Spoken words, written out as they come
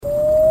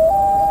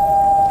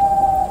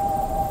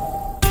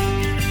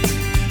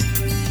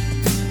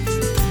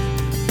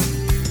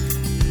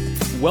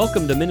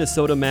Welcome to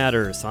Minnesota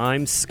Matters.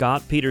 I'm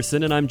Scott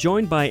Peterson, and I'm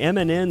joined by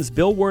MNN's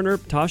Bill Werner,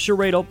 Tasha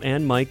Radel,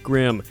 and Mike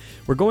Grimm.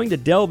 We're going to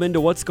delve into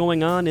what's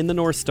going on in the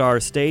North Star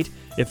State.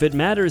 If it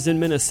matters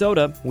in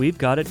Minnesota, we've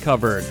got it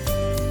covered.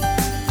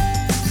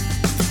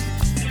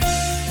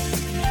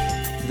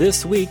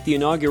 This week, the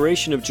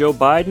inauguration of Joe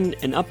Biden,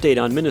 an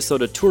update on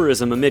Minnesota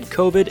tourism amid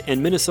COVID,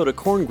 and Minnesota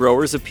corn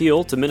growers'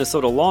 appeal to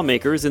Minnesota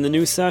lawmakers in the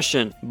new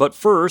session. But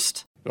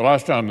first... The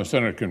last time the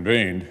Senate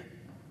convened,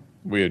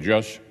 we had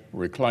just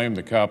reclaimed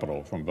the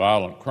Capitol from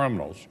violent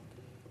criminals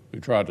who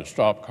tried to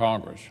stop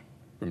Congress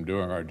from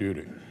doing our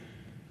duty.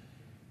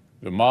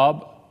 The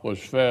mob was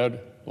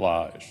fed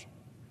lies.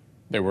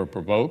 They were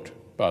provoked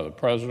by the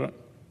president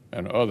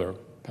and other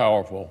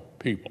powerful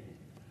people.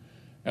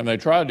 And they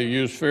tried to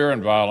use fear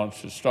and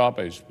violence to stop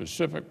a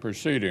specific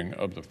proceeding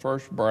of the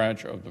first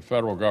branch of the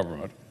federal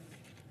government,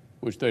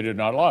 which they did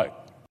not like.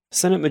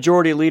 Senate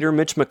Majority Leader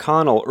Mitch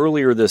McConnell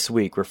earlier this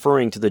week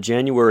referring to the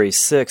January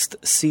 6th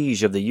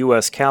siege of the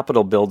U.S.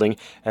 Capitol building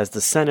as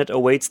the Senate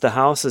awaits the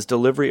House's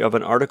delivery of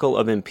an article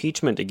of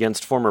impeachment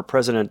against former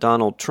President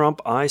Donald Trump.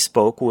 I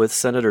spoke with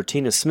Senator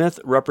Tina Smith,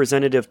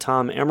 Representative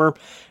Tom Emmer,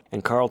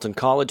 and Carleton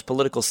College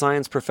political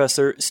science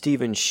professor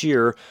Stephen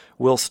Scheer.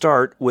 We'll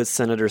start with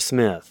Senator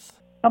Smith.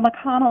 Well,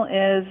 McConnell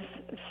is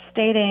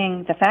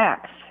stating the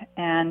facts,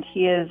 and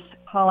he is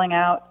calling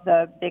out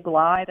the big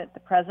lie that the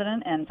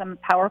president and some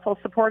powerful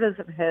supporters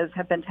of his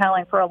have been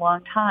telling for a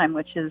long time,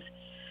 which is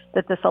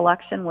that this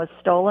election was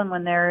stolen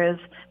when there is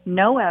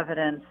no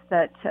evidence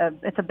that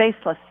it's a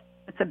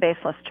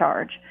baseless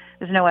charge.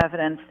 There's no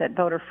evidence that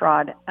voter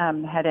fraud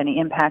had any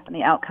impact on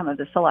the outcome of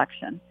this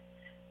election.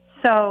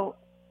 So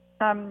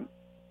I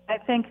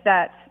think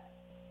that,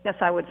 yes,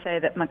 I would say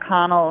that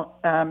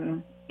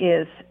McConnell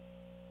is,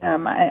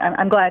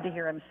 I'm glad to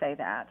hear him say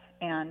that.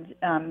 And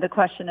the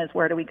question is,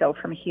 where do we go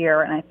from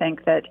here? And I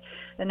think that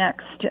the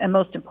next and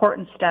most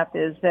important step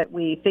is that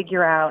we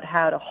figure out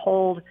how to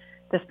hold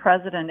this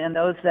president and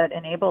those that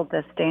enabled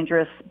this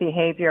dangerous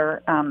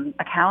behavior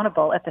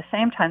accountable at the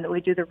same time that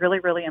we do the really,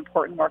 really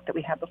important work that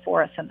we have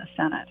before us in the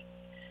Senate.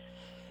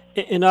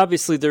 And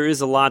obviously there is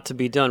a lot to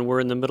be done.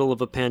 We're in the middle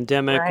of a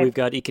pandemic. Right. We've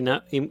got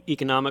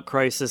economic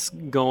crisis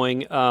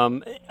going.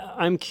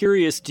 I'm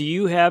curious, do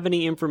you have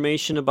any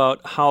information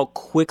about how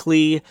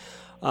quickly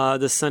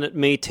the Senate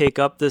may take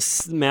up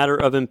this matter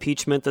of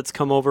impeachment that's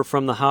come over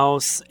from the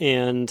House?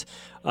 And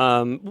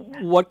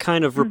what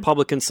kind of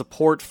Republican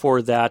support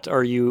for that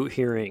are you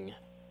hearing?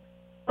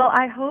 Well,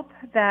 I hope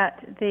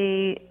that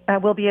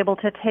we'll be able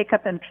to take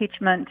up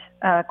impeachment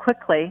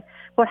quickly.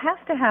 What has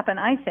to happen,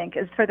 I think,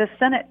 is for the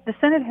Senate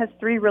has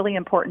three really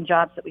important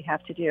jobs that we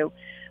have to do.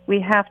 We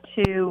have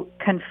to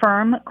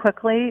confirm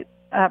quickly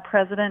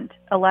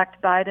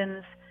President-elect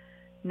Biden's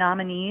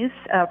nominees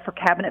for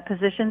cabinet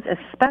positions,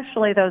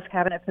 especially those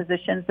cabinet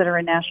positions that are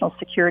in national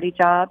security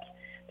jobs,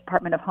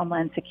 Department of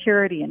Homeland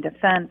Security and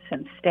Defense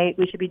and State.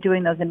 We should be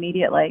doing those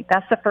immediately.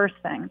 That's the first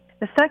thing.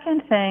 The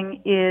second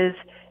thing is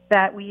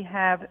that we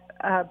have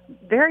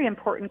very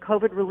important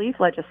COVID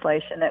relief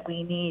legislation that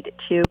we need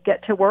to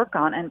get to work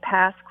on and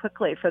pass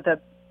quickly for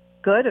the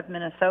good of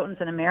Minnesotans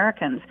and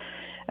Americans.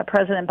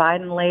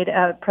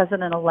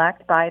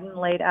 President-elect Biden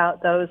laid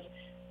out those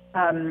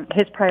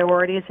his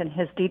priorities and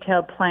his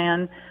detailed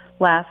plan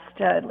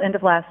end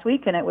of last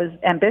week, and it was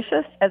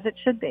ambitious, as it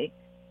should be.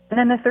 And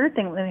then the third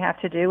thing we have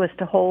to do is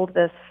to hold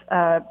this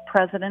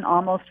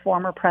almost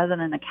former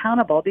president,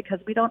 accountable, because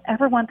we don't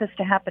ever want this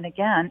to happen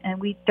again, and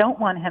we don't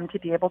want him to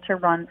be able to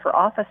run for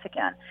office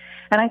again.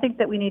 And I think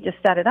that we need to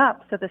set it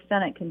up so the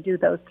Senate can do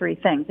those three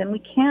things. And we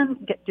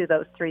can do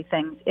those three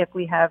things if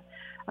we have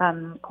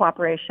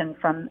cooperation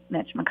from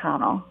Mitch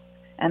McConnell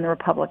and the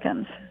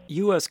Republicans.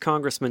 U.S.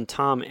 Congressman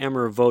Tom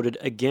Emmer voted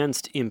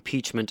against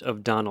impeachment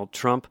of Donald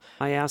Trump.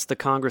 I asked the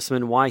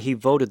congressman why he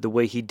voted the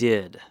way he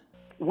did.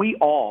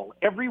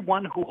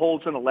 Everyone who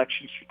holds an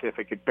election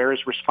certificate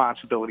bears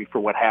responsibility for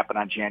what happened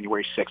on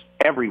January 6th.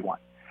 Everyone.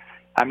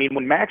 I mean,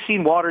 when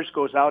Maxine Waters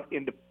goes out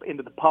into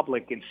the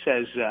public and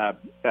says,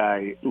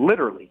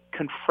 literally,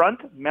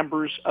 confront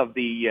members of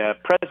the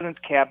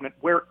president's cabinet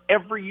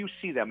wherever you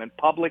see them in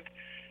public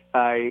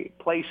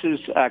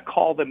places,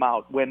 call them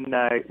out. When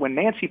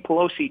Nancy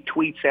Pelosi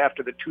tweets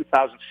after the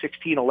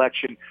 2016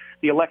 election,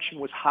 the election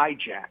was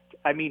hijacked.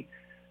 I mean,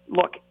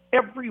 look,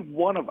 every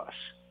one of us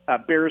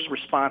bears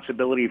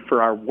responsibility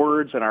for our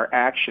words and our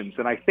actions,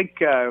 and I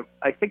think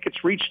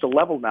it's reached a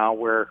level now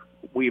where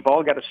we've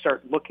all got to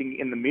start looking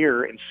in the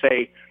mirror and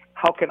say,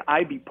 how can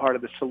I be part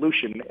of the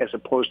solution as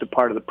opposed to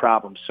part of the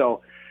problem?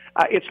 So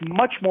it's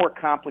much more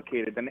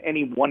complicated than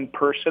any one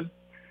person.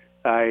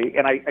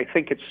 And I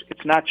think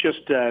it's not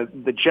just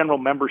the general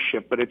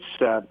membership, but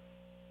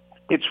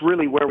it's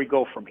really where we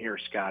go from here,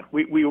 Scott.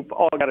 We've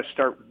all got to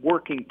start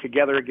working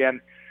together again.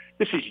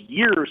 This is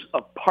years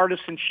of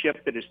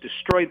partisanship that has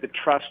destroyed the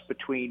trust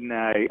between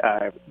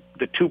the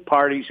two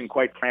parties and,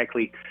 quite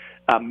frankly,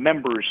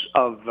 members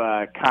of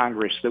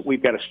Congress that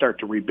we've got to start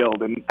to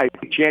rebuild. And I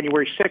think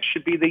January 6th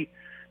should be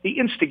the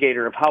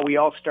instigator of how we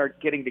all start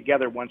getting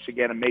together once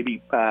again and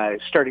maybe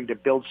starting to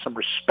build some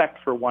respect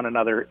for one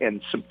another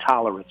and some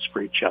tolerance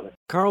for each other.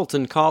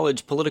 Carleton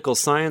College political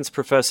science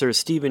professor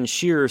Stephen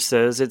Scheer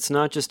says it's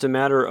not just a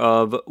matter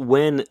of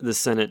when the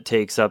Senate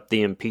takes up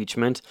the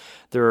impeachment.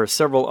 There are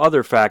several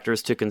other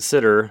factors to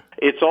consider.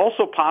 It's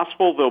also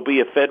possible there'll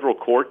be a federal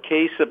court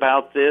case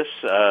about this.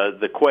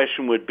 The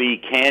question would be,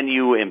 can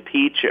you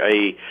impeach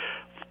a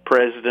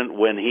president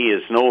when he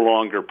is no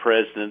longer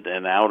president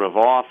and out of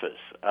office?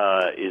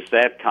 Is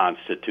that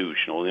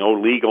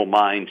constitutional? Legal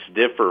minds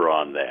differ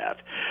on that.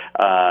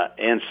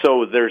 And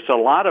so there's a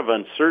lot of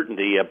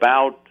uncertainty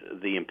about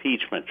the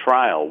impeachment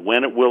trial,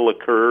 when it will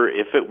occur,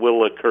 if it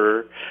will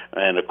occur,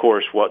 and, of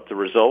course, what the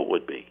result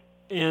would be.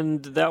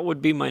 And that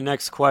would be my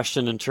next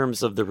question in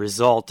terms of the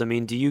result. I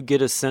mean, do you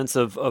get a sense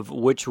of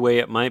which way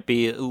it might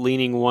be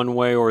leaning one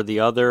way or the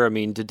other? I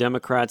mean, do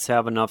Democrats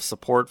have enough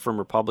support from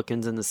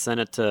Republicans in the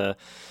Senate to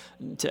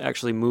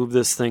actually move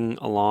this thing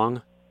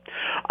along?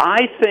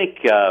 I think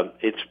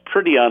it's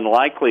pretty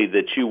unlikely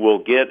that you will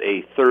get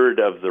a third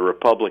of the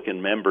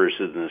Republican members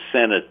in the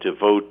Senate to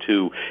vote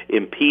to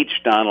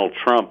impeach Donald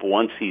Trump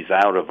once he's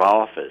out of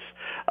office.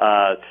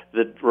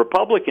 The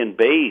Republican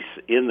base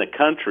in the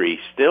country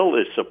still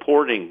is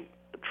supporting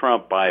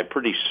Trump by a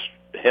pretty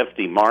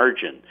hefty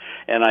margin,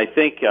 and I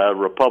think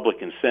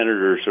Republican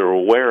senators are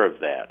aware of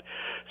that.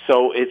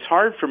 So it's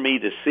hard for me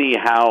to see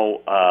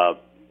how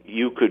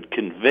you could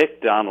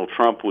convict Donald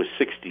Trump with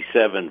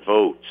 67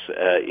 votes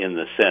in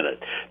the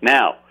Senate.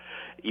 Now,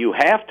 you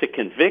have to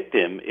convict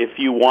him if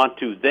you want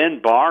to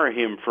then bar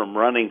him from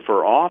running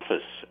for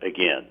office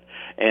again.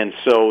 And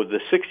so the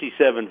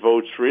 67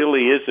 votes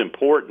really is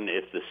important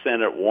if the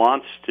Senate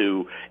wants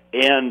to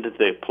end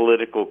the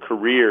political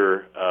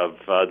career of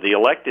the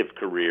elective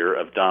career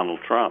of Donald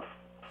Trump.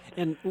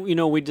 And,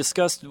 we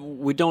discussed,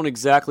 we don't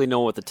exactly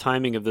know what the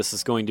timing of this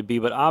is going to be,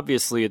 but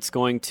obviously it's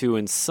going to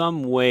in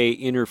some way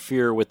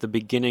interfere with the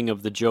beginning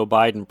of the Joe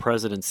Biden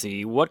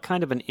presidency. What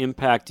kind of an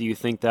impact do you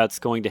think that's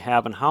going to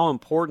have, and how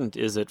important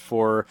is it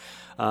for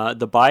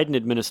the Biden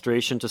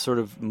administration to sort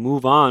of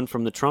move on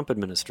from the Trump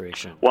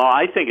administration? Well,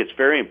 I think it's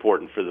very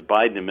important for the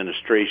Biden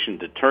administration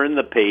to turn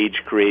the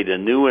page, create a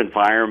new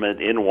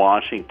environment in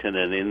Washington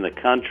and in the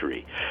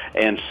country.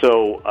 And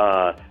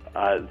so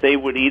they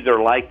would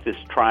either like this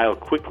trial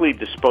quickly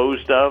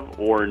disposed of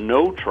or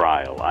no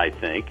trial, I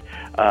think,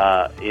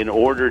 in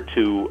order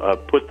to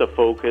put the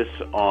focus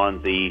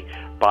on the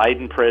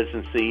Biden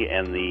presidency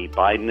and the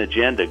Biden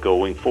agenda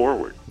going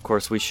forward. Of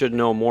course, we should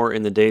know more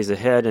in the days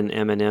ahead, and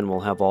MNN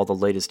will have all the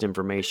latest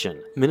information.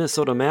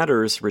 Minnesota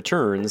Matters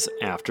returns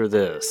after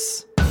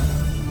this.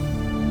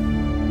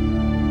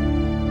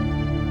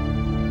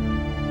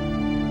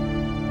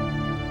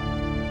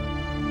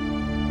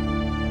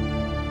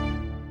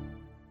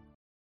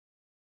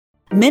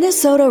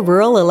 Minnesota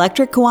Rural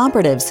Electric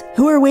Cooperatives.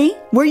 Who are we?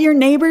 We're your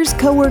neighbors,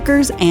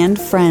 coworkers, and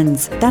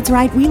friends. That's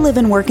right, we live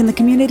and work in the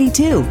community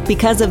too.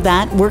 Because of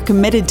that, we're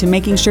committed to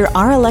making sure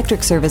our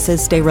electric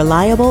services stay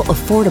reliable,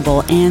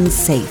 affordable, and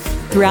safe.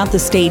 Throughout the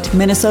state,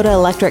 Minnesota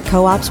electric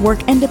co-ops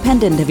work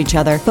independent of each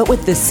other, but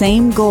with the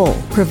same goal: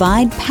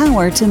 provide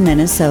power to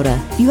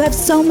Minnesota. You have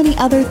so many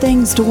other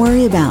things to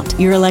worry about.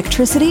 Your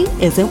electricity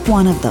isn't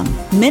one of them.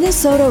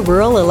 Minnesota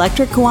Rural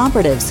Electric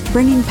Cooperatives,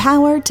 bringing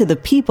power to the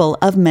people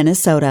of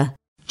Minnesota.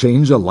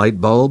 Change a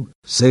light bulb,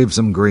 save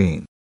some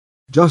green.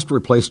 Just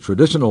replace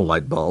traditional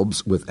light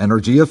bulbs with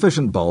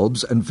energy-efficient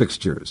bulbs and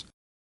fixtures.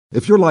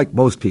 If you're like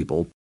most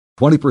people,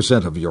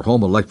 20% of your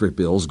home electric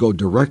bills go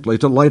directly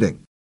to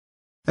lighting.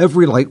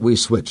 Every light we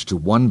switch to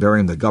one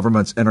bearing the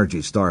government's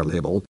Energy Star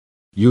label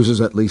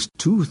uses at least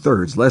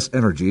 2/3 less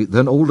energy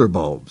than older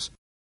bulbs.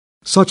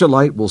 Such a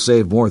light will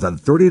save more than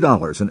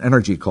 $30 in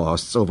energy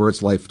costs over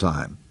its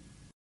lifetime.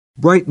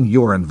 Brighten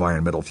your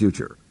environmental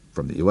future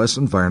from the U.S.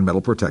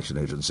 Environmental Protection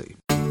Agency.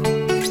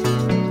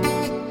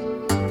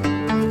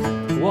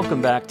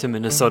 Welcome back to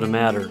Minnesota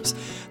Matters.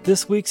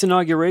 This week's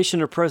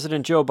inauguration of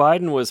President Joe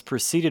Biden was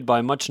preceded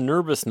by much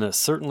nervousness,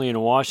 certainly in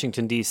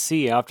Washington,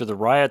 D.C., after the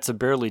riots of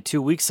barely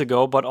 2 weeks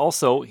ago, but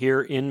also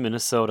here in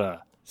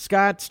Minnesota.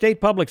 Scott,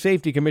 State Public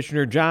Safety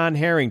Commissioner John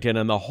Harrington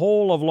and the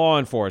whole of law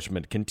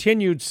enforcement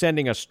continued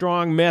sending a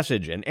strong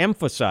message and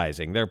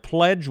emphasizing their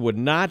pledge would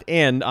not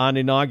end on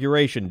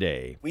Inauguration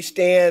Day. We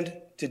stand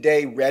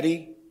today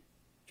ready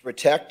to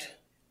protect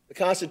the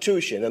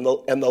Constitution and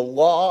the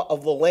law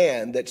of the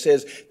land that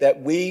says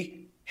that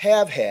we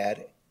have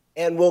had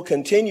and will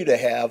continue to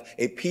have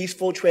a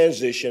peaceful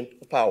transition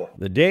of power.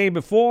 The day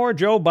before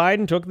Joe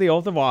Biden took the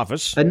oath of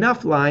office.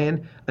 Enough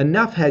lying,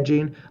 enough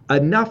hedging,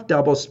 enough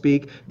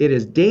doublespeak. It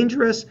is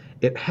dangerous.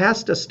 It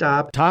has to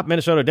stop. Top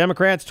Minnesota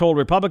Democrats told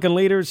Republican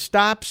leaders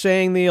stop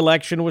saying the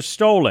election was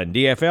stolen.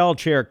 DFL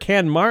Chair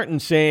Ken Martin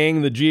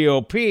saying the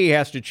GOP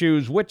has to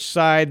choose which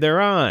side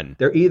they're on.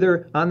 They're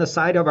either on the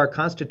side of our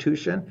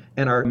Constitution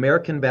and our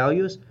American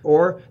values,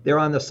 or they're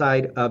on the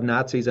side of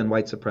Nazis and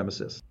white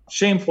supremacists.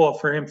 Shameful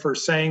for him for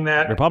saying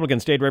that.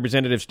 Republican State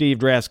Representative Steve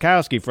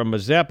Draskowski from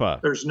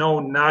Mazeppa. There's no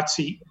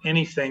Nazi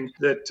anything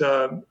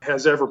that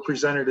has ever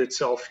presented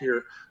itself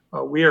here.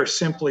 We are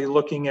simply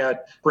looking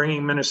at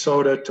bringing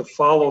Minnesota to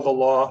follow the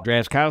law.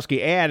 Drazkowski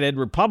added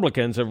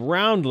Republicans have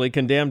roundly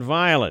condemned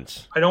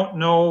violence. I don't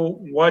know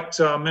what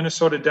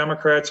Minnesota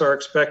Democrats are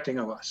expecting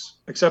of us,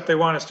 except they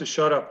want us to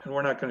shut up, and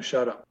we're not going to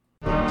shut up.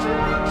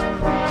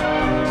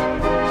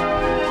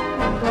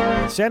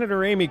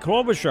 Senator Amy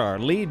Klobuchar,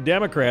 lead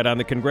Democrat on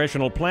the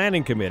Congressional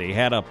Planning Committee,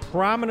 had a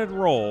prominent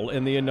role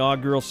in the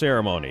inaugural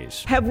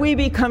ceremonies. Have we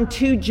become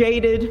too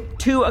jaded,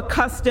 too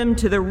accustomed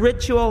to the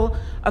ritual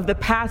of the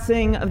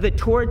passing of the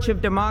torch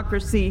of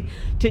democracy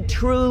to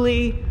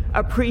truly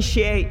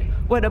appreciate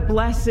what a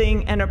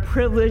blessing and a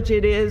privilege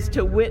it is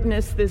to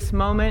witness this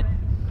moment?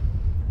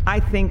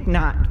 I think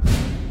not.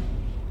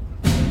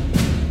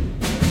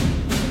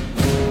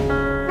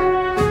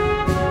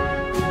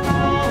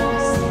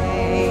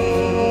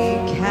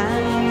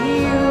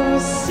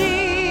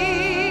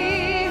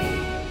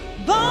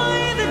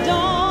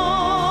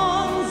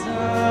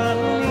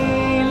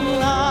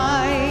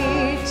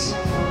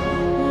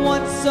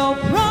 So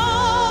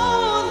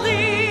proudly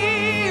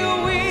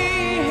we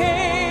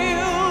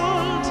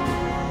hailed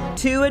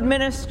to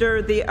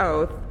administer the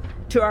oath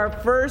to our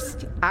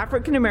first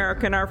African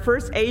American, our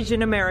first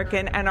Asian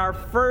American, and our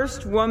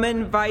first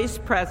woman vice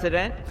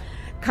president,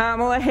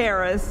 Kamala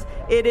Harris.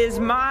 It is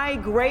my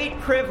great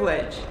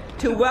privilege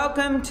to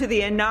welcome to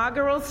the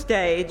inaugural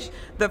stage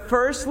the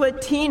first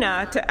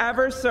Latina to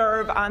ever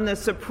serve on the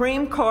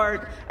Supreme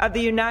Court of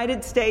the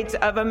United States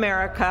of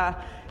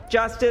America,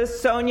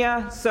 Justice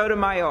Sonia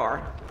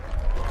Sotomayor.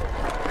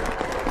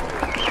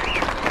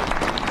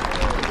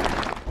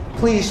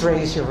 Please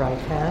raise your right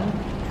hand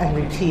and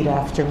repeat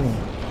after me.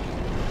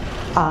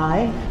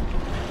 I,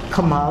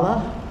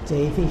 Kamala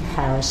Devi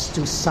Harris,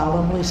 do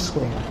solemnly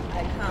swear.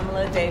 I,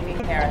 Kamala Devi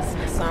Harris,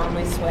 do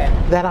solemnly swear.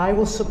 That I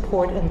will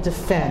support and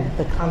defend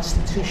the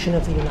Constitution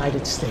of the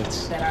United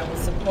States. That I will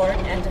support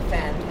and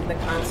defend the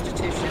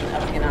Constitution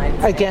of the United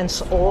States.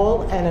 Against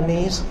all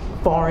enemies,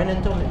 foreign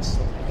and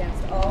domestic.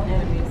 Against all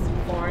enemies,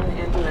 foreign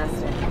and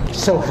domestic.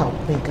 So help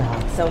me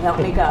God. So help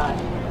me God.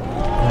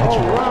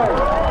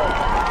 Congratulations.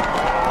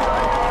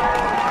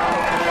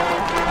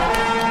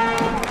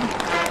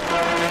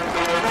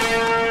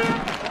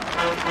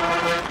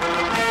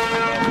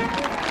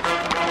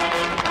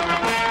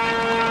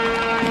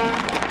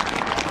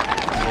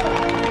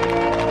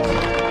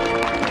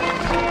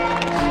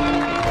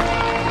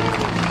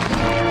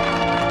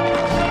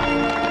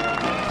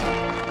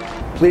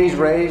 Please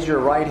raise your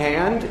right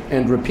hand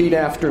and repeat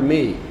after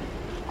me.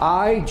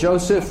 I,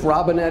 Joseph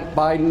Robinette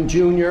Biden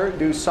Jr.,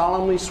 do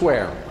solemnly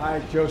swear.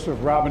 I, Joseph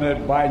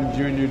Robinette Biden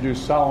Jr., do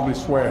solemnly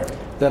swear.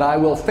 That I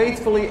will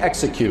faithfully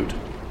execute.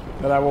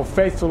 That I will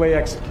faithfully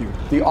execute.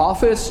 The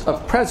office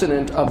of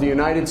President of the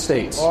United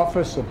States.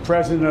 Office of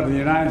President of the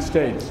United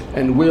States.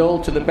 And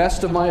will, to the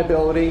best of my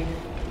ability.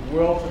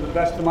 Will, to the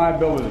best of my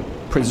ability.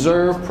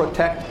 Preserve,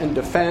 protect, and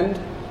defend.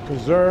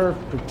 Preserve,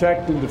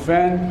 protect, and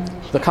defend.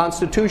 The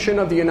Constitution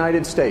of the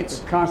United States.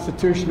 The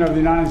Constitution of the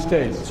United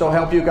States. So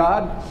help you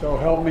God. So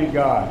help me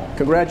God.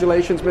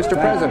 Congratulations, Mr.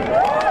 President.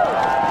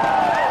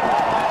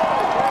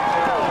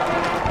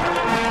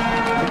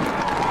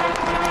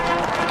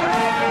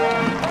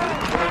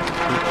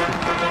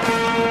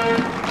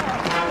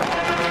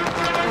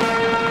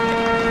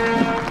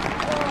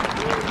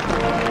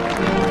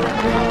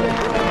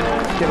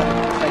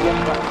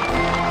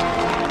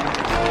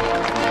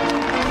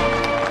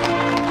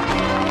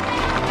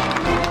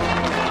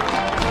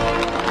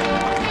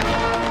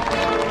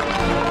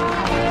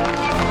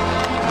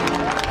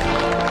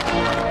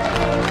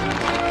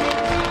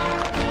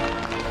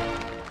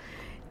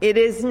 It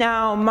is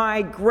now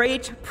my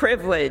great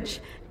privilege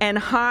and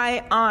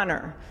high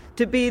honor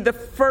to be the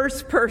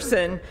first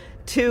person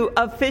to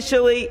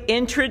officially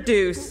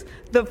introduce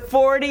the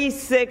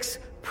 46th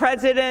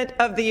President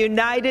of the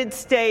United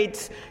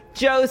States,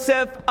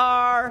 Joseph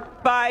R.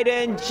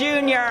 Biden,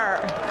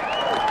 Jr.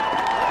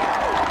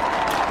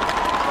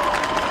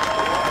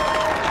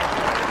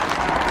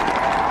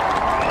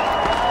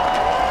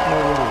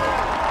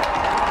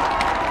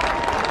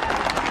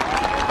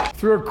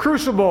 Through a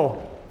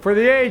crucible for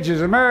the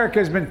ages, America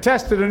has been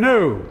tested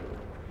anew,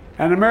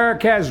 and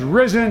America has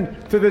risen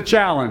to the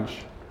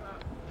challenge.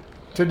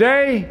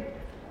 Today,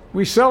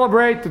 we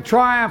celebrate the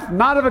triumph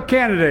not of a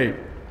candidate,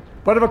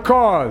 but of a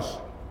cause,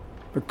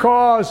 the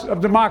cause of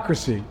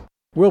democracy.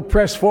 We'll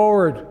press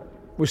forward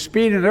with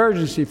speed and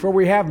urgency, for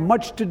we have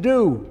much to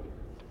do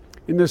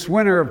in this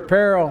winter of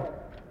peril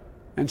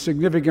and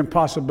significant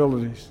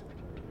possibilities.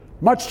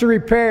 Much to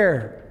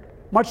repair,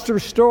 much to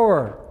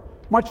restore,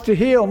 much to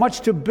heal,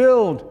 much to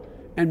build,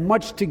 and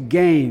much to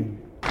gain.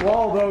 To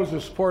all those who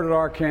supported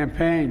our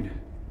campaign,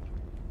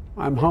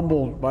 I'm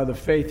humbled by the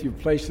faith you've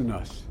placed in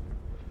us.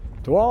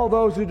 To all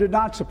those who did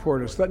not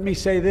support us, let me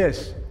say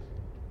this.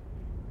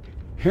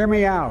 Hear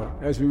me out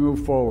as we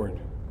move forward.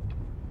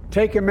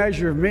 Take a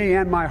measure of me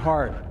and my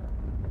heart.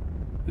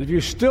 And if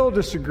you still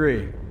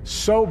disagree,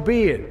 so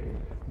be it.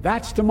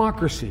 That's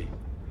democracy.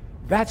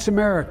 That's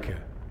America.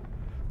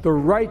 The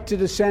right to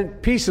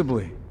dissent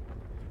peaceably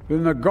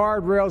within the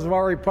guardrails of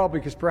our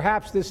republic is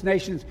perhaps this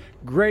nation's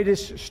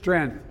greatest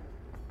strength.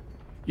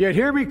 Yet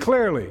hear me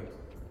clearly.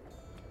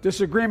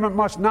 This agreement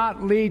must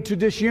not lead to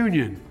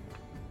disunion.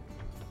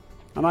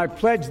 And I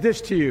pledge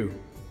this to you.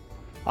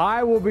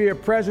 I will be a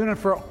president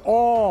for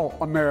all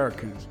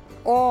Americans.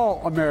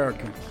 All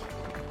Americans.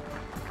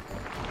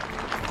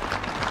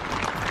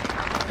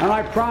 And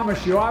I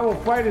promise you, I will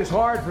fight as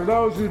hard for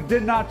those who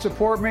did not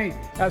support me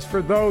as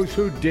for those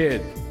who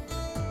did.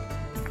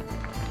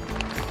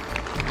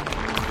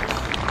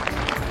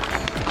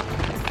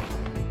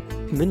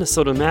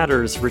 Minnesota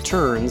Matters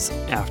returns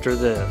after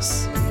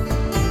this.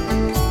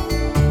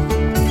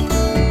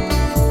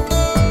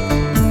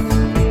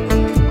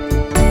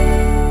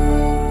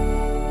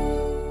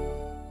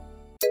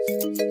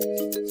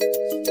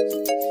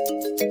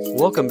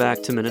 Welcome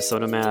back to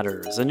Minnesota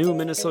Matters. A new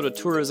Minnesota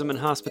tourism and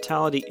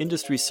hospitality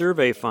industry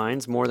survey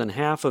finds more than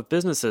half of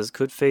businesses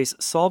could face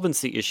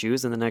solvency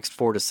issues in the next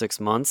 4 to 6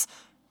 months.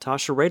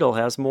 Tasha Radel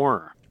has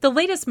more. The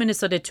latest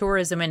Minnesota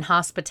tourism and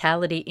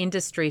hospitality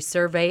industry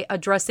survey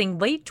addressing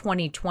late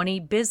 2020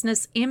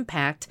 business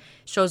impact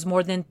shows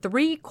more than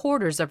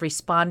 3/4 of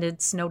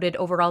respondents noted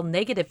overall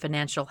negative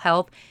financial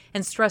health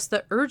and stressed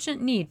the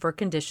urgent need for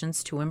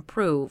conditions to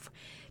improve.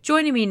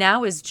 Joining me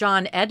now is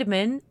John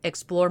Edman,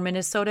 Explore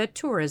Minnesota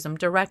Tourism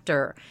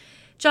Director.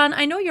 John,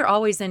 I know you're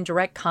always in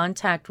direct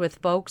contact with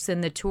folks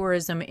in the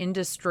tourism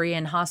industry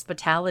and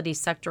hospitality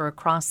sector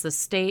across the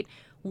state.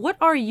 What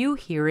are you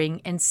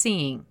hearing and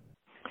seeing?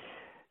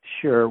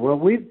 Sure. Well,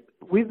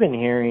 we've been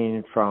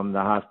hearing from the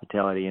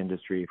hospitality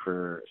industry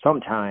for some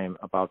time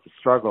about the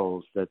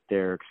struggles that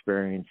they're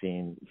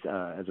experiencing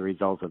as a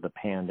result of the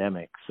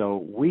pandemic. So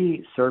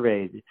we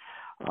surveyed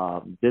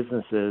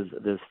businesses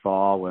this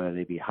fall, whether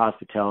they be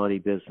hospitality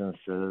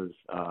businesses,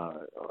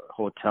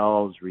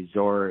 hotels,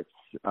 resorts,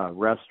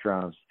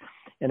 restaurants,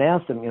 and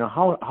asked them,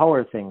 how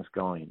are things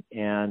going?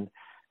 And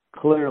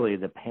clearly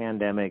the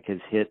pandemic has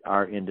hit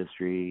our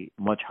industry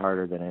much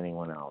harder than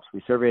anyone else.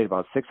 We surveyed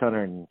about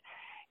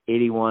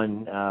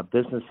 681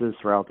 businesses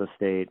throughout the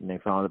state, and they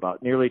found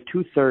about nearly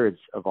 2/3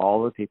 of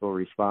all the people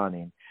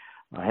responding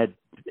had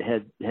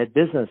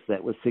business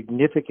that was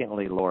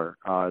significantly lower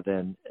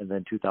than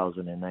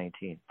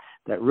 2019.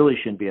 That really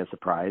shouldn't be a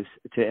surprise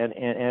to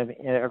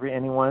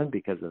anyone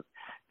because of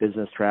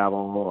business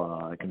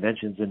travel,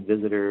 conventions and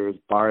visitors,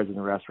 bars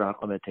and restaurant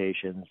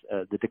limitations.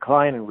 The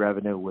decline in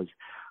revenue was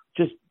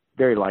just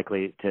very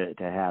likely to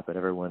happen.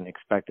 Everyone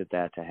expected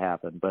that to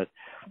happen. But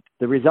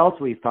the results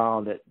we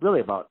found that really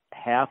about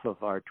half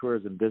of our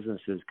tourism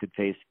businesses could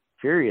face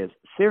serious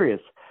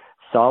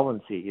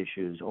solvency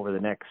issues over the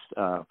next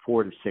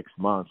 4 to 6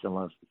 months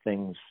unless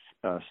things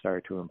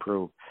start to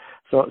improve.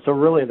 So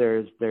really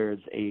there's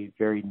a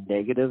very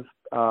negative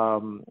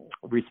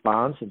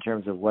response in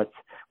terms of what's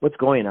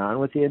going on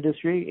with the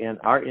industry, and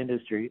our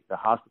industry, the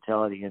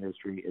hospitality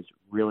industry, is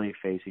really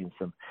facing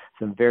some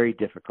very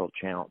difficult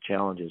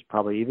challenges,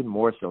 probably even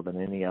more so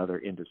than any other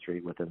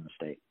industry within the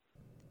state.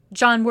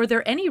 John, were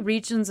there any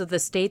regions of the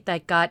state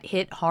that got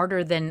hit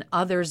harder than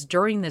others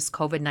during this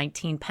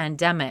COVID-19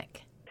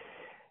 pandemic?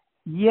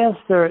 Yes,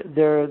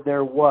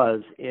 there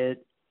was.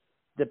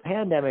 The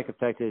pandemic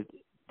affected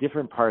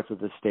different parts of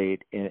the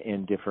state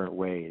in different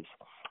ways.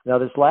 Now,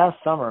 this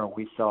last summer,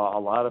 we saw a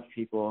lot of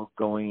people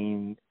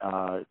going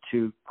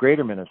to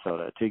greater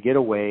Minnesota to get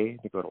away,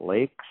 to go to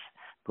lakes,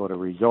 go to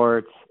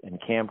resorts and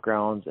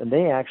campgrounds, and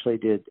they actually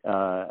did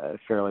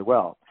fairly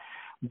well.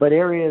 But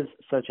areas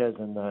such as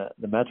in the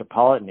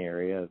metropolitan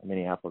area of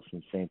Minneapolis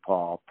and St.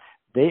 Paul,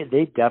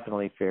 they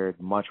definitely fared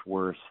much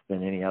worse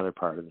than any other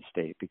part of the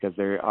state because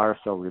they are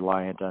so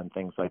reliant on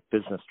things like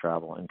business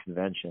travel and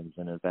conventions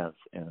and events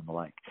and the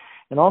like.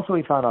 And also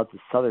we found out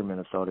that southern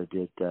Minnesota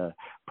did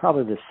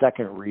probably the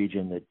second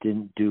region that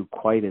didn't do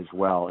quite as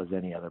well as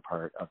any other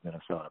part of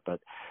Minnesota. But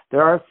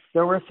there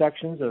were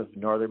sections of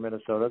northern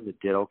Minnesota that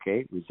did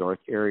okay, resort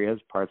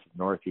areas, parts of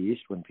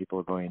northeast when people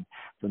are going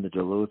from the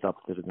Duluth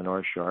up to the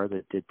North Shore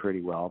that did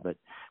pretty well. But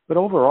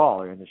overall,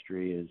 our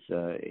industry is,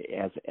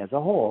 as a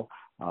whole,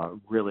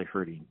 really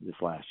hurting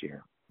this last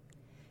year.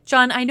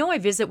 John, I know I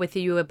visit with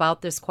you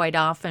about this quite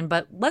often,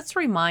 but let's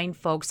remind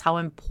folks how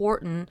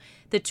important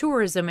the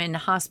tourism and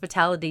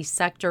hospitality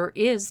sector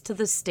is to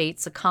the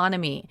state's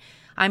economy.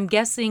 I'm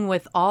guessing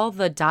with all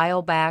the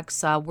dial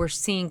backs, we're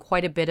seeing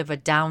quite a bit of a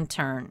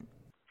downturn.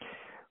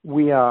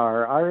 We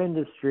are. Our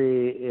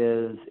industry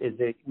is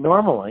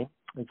normally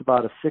it's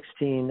about a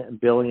 $16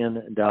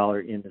 billion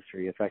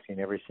industry affecting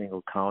every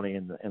single county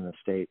in the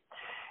state.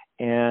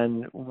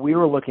 And we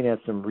were looking at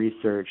some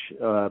research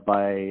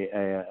by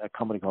a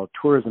company called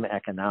Tourism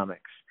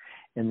Economics.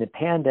 And the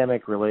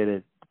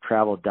pandemic-related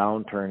travel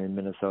downturn in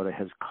Minnesota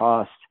has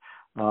cost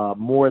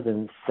more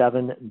than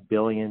 $7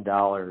 billion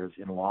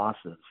in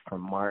losses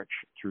from March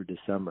through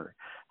December.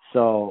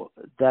 So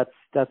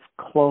that's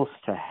close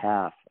to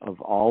half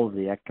of all of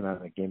the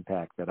economic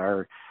impact that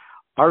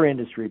our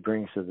industry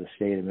brings to the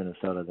state of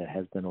Minnesota that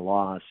has been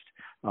lost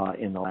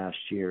in the last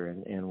year.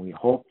 And we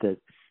hope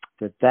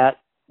that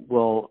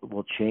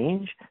will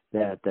change,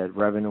 that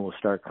revenue will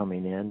start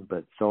coming in,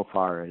 but so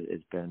far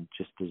it's been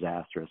just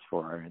disastrous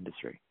for our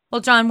industry. Well,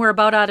 John, we're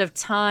about out of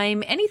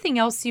time. Anything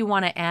else you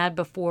want to add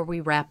before we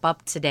wrap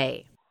up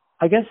today?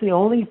 I guess the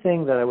only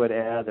thing that I would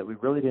add that we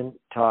really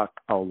didn't talk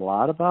a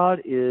lot about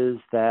is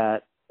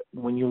that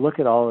when you look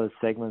at all the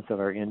segments of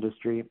our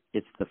industry,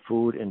 it's the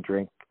food and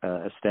drink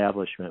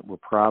establishment will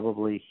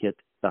probably hit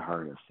the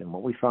hardest. And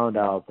what we found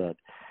out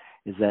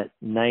is that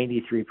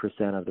 93%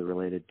 of the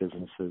related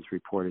businesses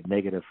reported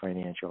negative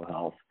financial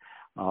health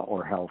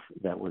or health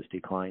that was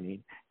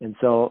declining. And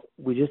so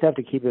we just have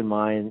to keep in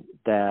mind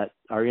that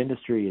our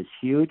industry is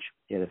huge.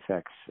 It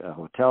affects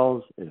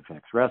hotels, it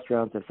affects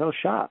restaurants, it affects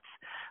shops.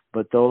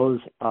 But those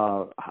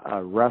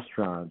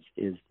restaurants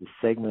is the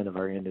segment of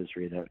our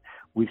industry that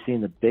we've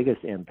seen the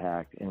biggest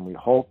impact, and we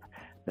hope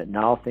that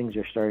now things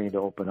are starting to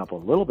open up a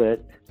little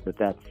bit, but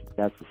that's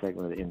the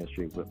segment of the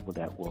industry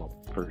that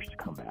will first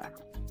come back.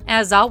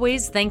 As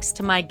always, thanks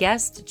to my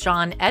guest,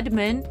 John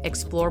Edmond,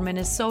 Explore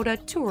Minnesota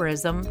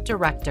Tourism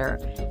Director.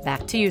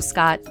 Back to you,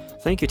 Scott.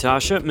 Thank you,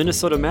 Tasha.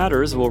 Minnesota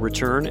Matters will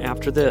return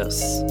after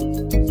this.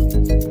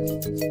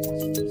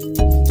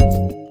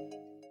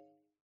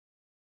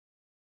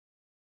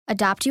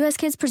 Adopt US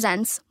Kids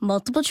presents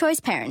Multiple Choice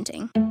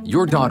Parenting.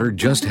 Your daughter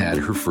just had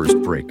her first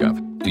breakup.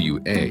 Do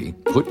you A,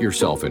 put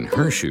yourself in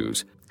her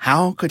shoes?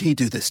 How could he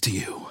do this to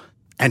you?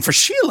 And for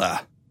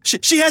Sheila,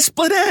 she has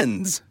split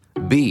ends.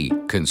 B,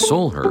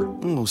 console her.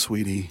 Oh,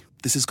 sweetie,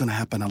 this is going to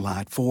happen a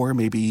lot. 4,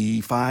 maybe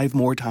 5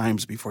 more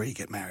times before you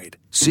get married.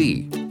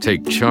 C,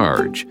 take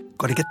charge.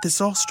 Got to get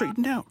this all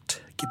straightened out.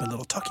 Give a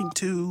little talking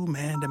to,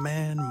 man to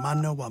man,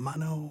 mano a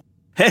mano.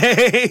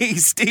 Hey,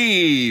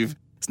 Steve!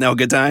 Is now a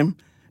good time?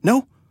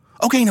 No?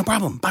 Okay, no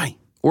problem. Bye.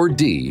 Or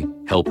D,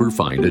 help her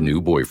find a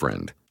new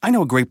boyfriend. I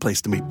know a great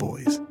place to meet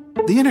boys.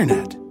 The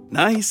internet.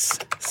 Nice,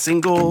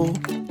 single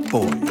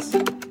boys.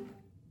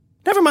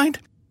 Never mind.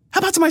 How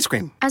about some ice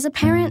cream? As a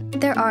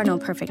parent, there are no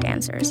perfect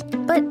answers.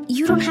 But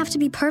you don't have to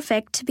be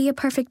perfect to be a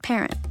perfect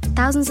parent.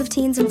 Thousands of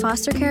teens in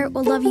foster care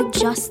will love you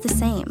just the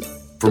same.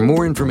 For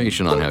more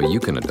information on how you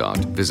can adopt,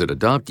 visit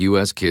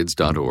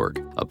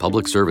adoptuskids.org. A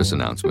public service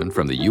announcement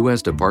from the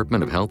U.S.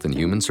 Department of Health and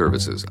Human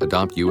Services,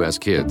 Adopt U.S.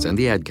 Kids, and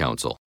the Ad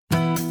Council.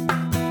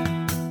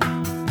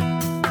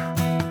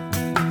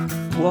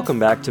 Welcome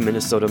back to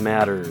Minnesota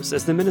Matters.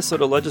 As the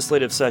Minnesota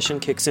legislative session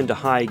kicks into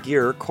high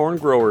gear, corn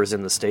growers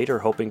in the state are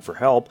hoping for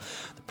help.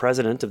 The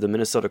president of the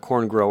Minnesota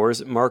Corn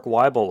Growers, Mark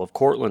Weibel of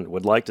Cortland,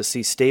 would like to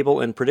see stable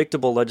and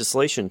predictable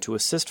legislation to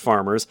assist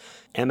farmers.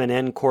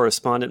 MNN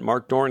correspondent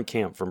Mark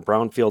Dornkamp from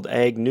Brownfield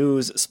Ag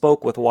News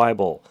spoke with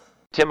Weibel.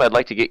 Tim, I'd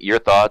like to get your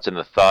thoughts and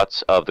the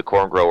thoughts of the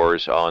corn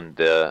growers on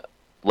the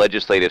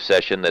legislative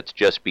session that's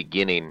just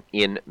beginning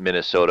in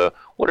Minnesota.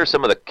 What are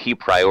some of the key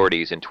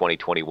priorities in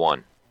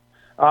 2021?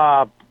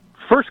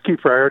 First key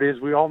priority is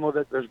we all know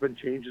that there's been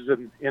changes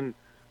in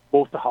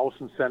both the House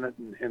and Senate,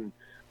 and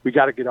we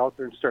got to get out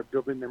there and start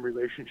building them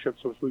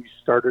relationships, which we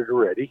started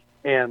already.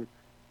 And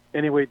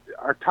anyway,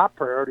 our top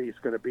priority is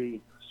going to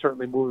be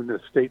certainly moving the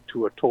state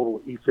to a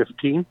total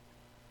E15,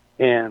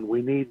 and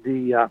we need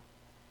the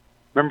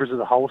members of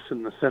the House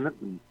and the Senate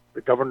and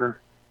the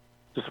governor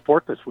to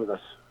support this with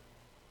us.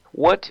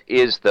 What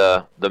is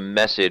the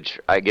message,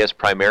 I guess,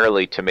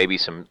 primarily to maybe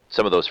some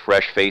of those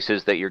fresh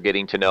faces that you're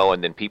getting to know,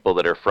 and then people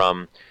that are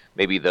from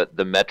maybe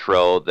the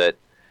metro that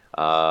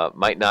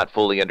might not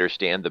fully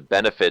understand the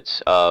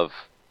benefits of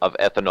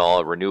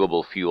ethanol,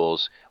 renewable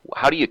fuels?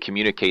 How do you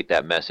communicate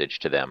that message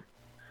to them?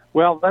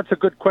 Well, that's a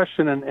good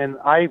question, and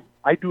I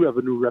do have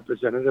a new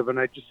representative,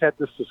 and I just had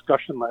this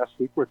discussion last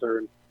week with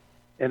her,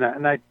 and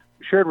I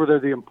shared with her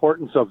the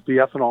importance of the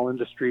ethanol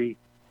industry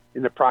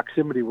in the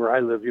proximity where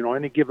I live. You know,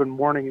 any given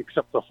morning,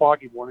 except a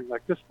foggy morning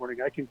like this morning,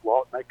 I can go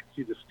out and I can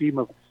see the steam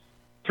of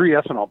 3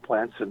 ethanol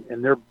plants,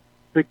 and they're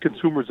big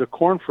consumers of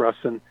corn for us.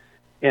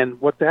 And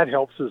what that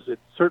helps is it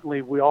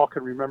certainly, we all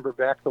can remember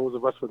back, those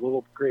of us with a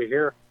little gray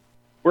hair,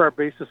 where our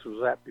basis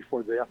was at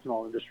before the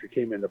ethanol industry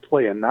came into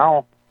play. And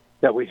now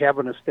that we have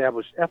an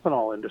established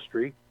ethanol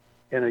industry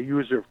and a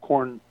user of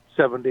corn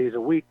 7 days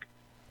a week,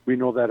 we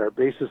know that our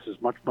basis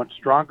is much, much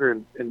stronger.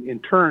 And in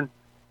turn,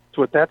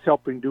 so what that's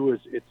helping do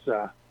is it's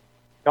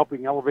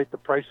helping elevate the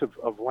price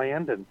of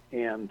land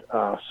and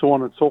so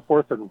on and so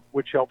forth, and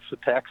which helps the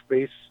tax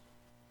base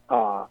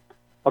of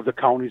the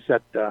counties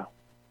that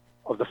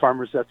of the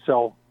farmers that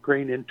sell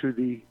grain into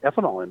the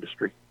ethanol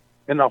industry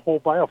and the whole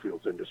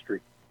biofuels industry.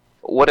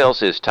 What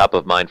else is top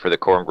of mind for the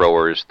corn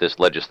growers this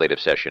legislative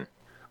session?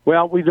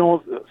 Well, we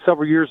know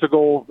several years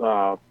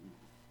ago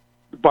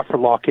the buffer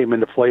law came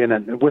into play,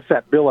 and with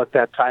that bill at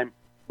that time, it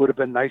would have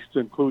been nice to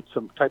include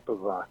some type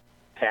of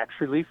tax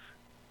relief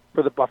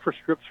for the buffer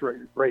strips.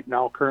 Right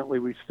now, currently,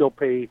 we still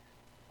pay,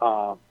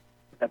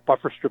 that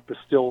buffer strip is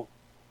still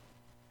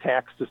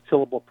taxed as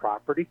tillable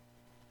property.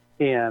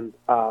 And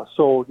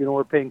so, you know,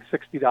 we're paying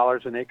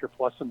 $60 an acre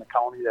plus in the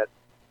county that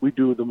we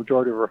do the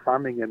majority of our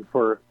farming in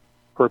for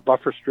a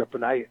buffer strip.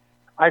 And I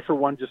for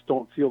one, just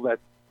don't feel that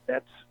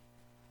that's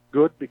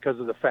good because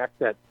of the fact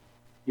that,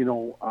 you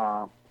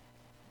know,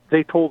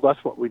 they told us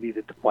what we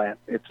needed to plant.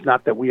 It's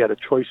not that we had a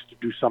choice to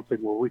do something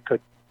where we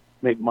could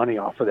make money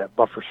off of that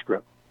buffer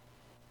strip.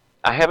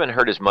 I haven't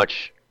heard as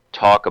much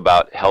talk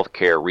about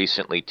healthcare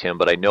recently, Tim,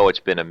 but I know it's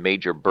been a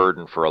major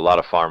burden for a lot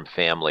of farm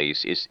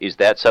families. Is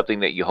that something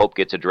that you hope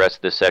gets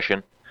addressed this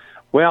session?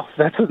 Well,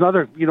 that's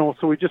another,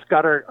 so we just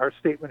got our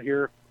statement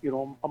here,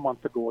 a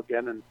month ago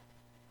again,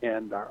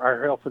 and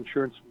our health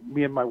insurance,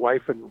 me and my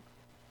wife, and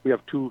we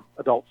have 2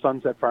 adult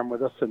sons that farm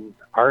with us, and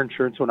our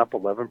insurance went up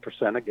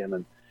 11% again.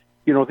 And,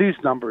 these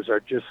numbers are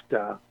just,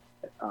 they're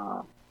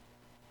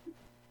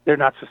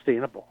not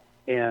sustainable.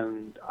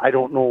 And I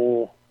don't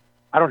know,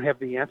 I don't have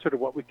the answer to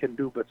what we can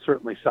do, but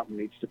certainly something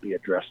needs to be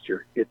addressed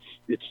here.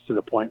 It's to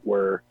the point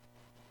where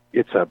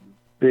it's a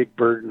big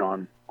burden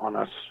on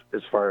us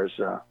as far as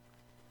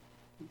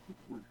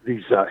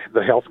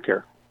the health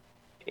care.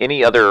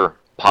 Any other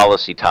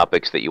policy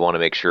topics that you want to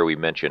make sure we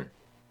mention?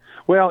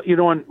 Well,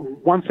 and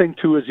one thing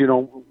too is,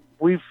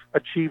 we've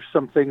achieved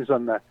some things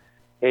on the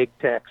ag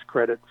tax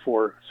credit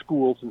for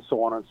schools and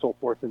so on and so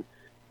forth, and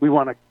we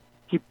want to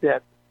keep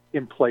that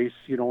in place.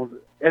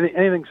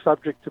 Anything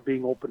subject to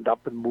being opened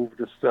up and moved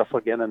and stuff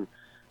again,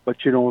 but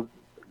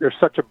there's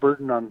such a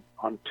burden on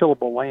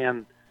tillable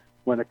land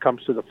when it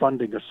comes to the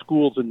funding of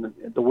schools and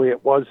the way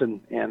it was,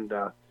 and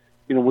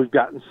we've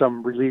gotten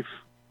some relief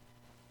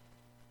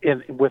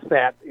with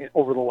that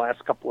over the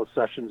last couple of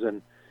sessions,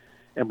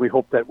 and we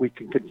hope that we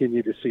can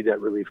continue to see that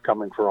relief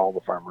coming for all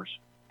the farmers.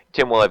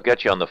 Tim, while I've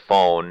got you on the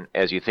phone,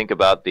 as you think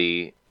about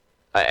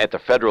at the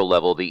federal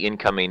level, the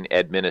incoming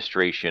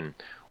administration,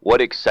 what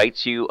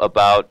excites you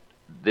about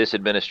this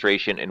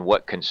administration and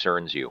what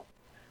concerns you?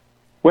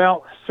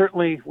 Well,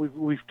 certainly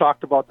we've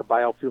talked about the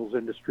biofuels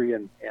industry,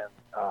 and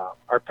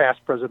our past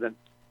president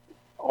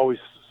always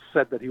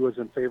said that he was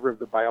in favor of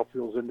the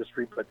biofuels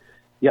industry, but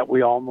yet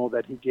we all know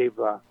that he gave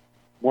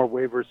more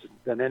waivers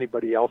than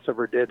anybody else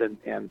ever did,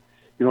 and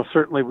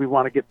certainly we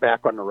want to get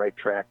back on the right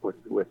track with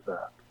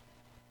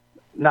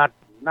not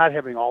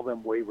having all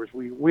them waivers.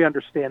 We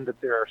understand that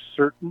there are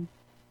certain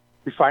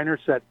refiners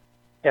that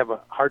have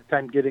a hard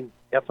time getting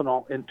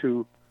ethanol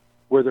into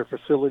where their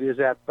facility is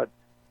at, but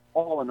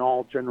all in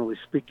all, generally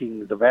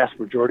speaking, the vast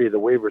majority of the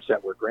waivers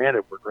that were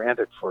granted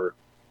for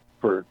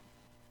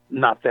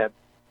not that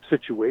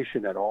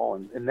situation at all,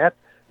 and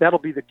that'll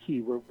be the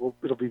key.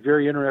 It'll be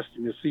very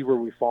interesting to see where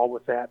we fall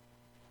with that.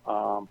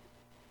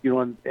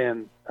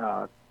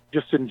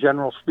 Just in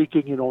general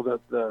speaking,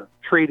 the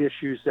trade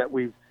issues that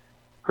we've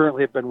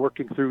currently have been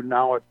working through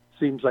now, it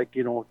seems like,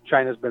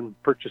 China's been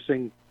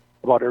purchasing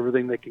about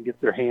everything they can get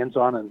their hands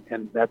on,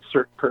 and that's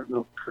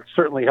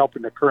certainly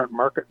helping the current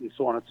market and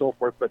so on and so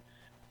forth. But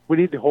we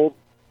need to hold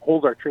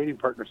our trading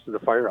partners to the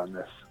fire on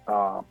this,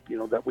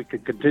 that we can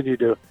continue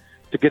to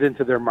get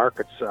into their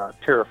markets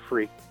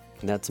tariff-free.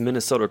 That's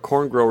Minnesota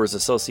Corn Growers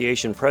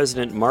Association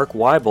President Mark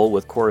Weibel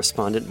with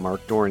correspondent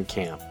Mark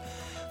Dornkamp.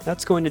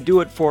 That's going to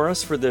do it for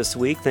us for this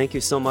week. Thank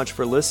you so much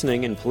for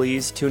listening, and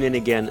please tune in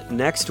again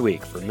next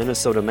week for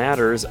Minnesota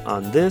Matters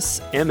on this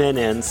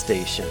MNN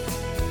station.